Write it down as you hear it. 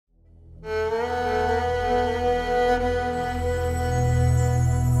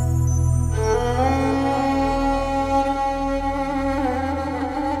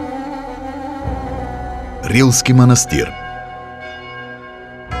Рилски манастир.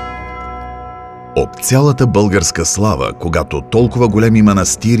 От цялата българска слава, когато толкова големи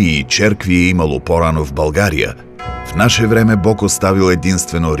манастири и черкви е имало по-рано в България, в наше време Бог оставил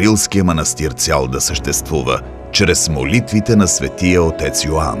единствено Рилския манастир цял да съществува, чрез молитвите на светия отец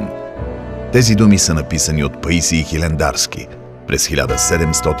Йоан. Тези думи са написани от Паисий Хилендарски през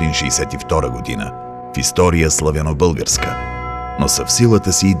 1762 година в история славяно-българска, но са в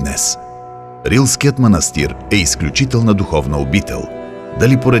силата си и днес. Рилският манастир е изключителна духовна обител,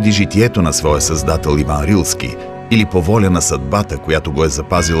 дали поради житието на своя създател Иван Рилски или по воля на съдбата, която го е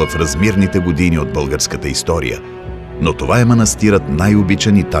запазила в размирните години от българската история, но това е манастирът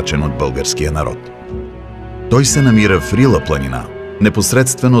най-обичан и тачен от българския народ. Той се намира в Рила планина,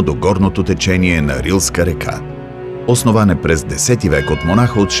 непосредствено до горното течение на Рилска река. Основан е през 10 век от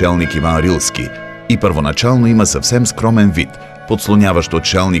монаха-отшелник Иван Рилски и първоначално има съвсем скромен вид, подслоняващ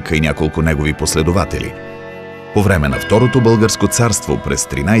отшелника и няколко негови последователи. По време на Второто българско царство през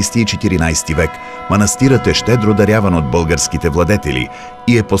 13 и 14 век манастирът е щедро даряван от българските владетели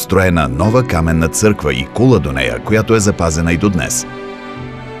и е построена нова каменна църква и кула до нея, която е запазена и до днес.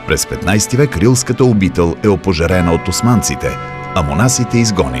 През 15 век Рилската обител е опожарена от османците, а монасите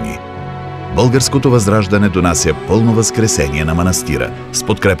изгонени. Българското възраждане донася пълно възкресение на манастира с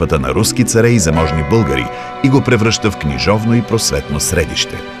подкрепата на руски царе и заможни българи и го превръща в книжовно и просветно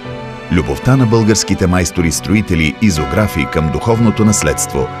средище. Любовта на българските майстори-строители и зоографи към духовното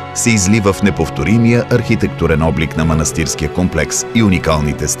наследство се излива в неповторимия архитектурен облик на манастирския комплекс и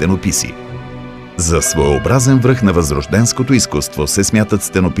уникалните стенописи. За своеобразен връх на възрожденското изкуство се смятат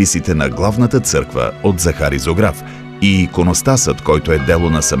стенописите на главната църква от Захари Зограф и иконостасът, който е дело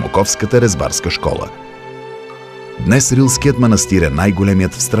на Самоковската резбарска школа. Днес Рилският манастир е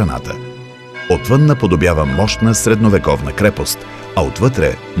най-големият в страната. Отвън наподобява мощна средновековна крепост, а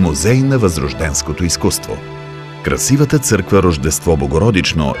отвътре – музей на възрожденското изкуство. Красивата църква Рождество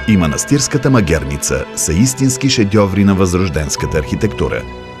Богородично и манастирската магерница са истински шедьоври на възрожденската архитектура.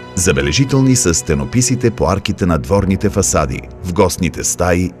 Забележителни са стенописите по арките на дворните фасади, в гостните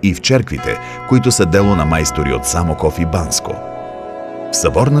стаи и в черквите, които са дело на майстори от Самоков и Банско. В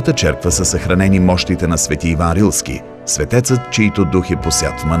съборната черква са съхранени мощите на свети Иван Рилски, светецът, чийто дух е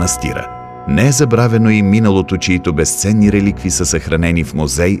посят в манастира. Не е забравено и миналото, чието безценни реликви са съхранени в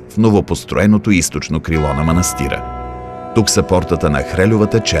музей в новопостроеното източно крило на манастира. Тук са портата на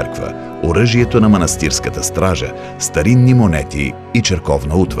Хрелювата черква, оръжието на манастирската стража, старинни монети и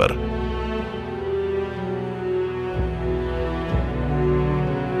черковна утвар.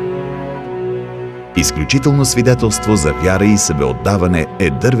 Изключително свидетелство за вяра и себеотдаване е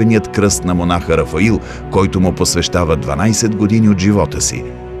дървеният кръст на монаха Рафаил, който му посвещава 12 години от живота си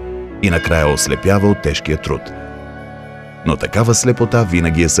и накрая ослепява от тежкия труд. Но такава слепота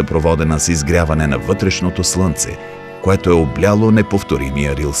винаги е съпроводена с изгряване на вътрешното слънце, което е обляло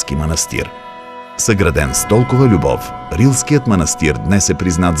неповторимия Рилски манастир. Съграден с толкова любов, Рилският манастир днес е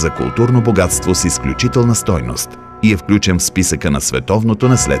признат за културно богатство с изключителна стойност и е включен в списъка на световното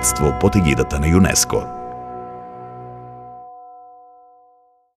наследство под егидата на ЮНЕСКО.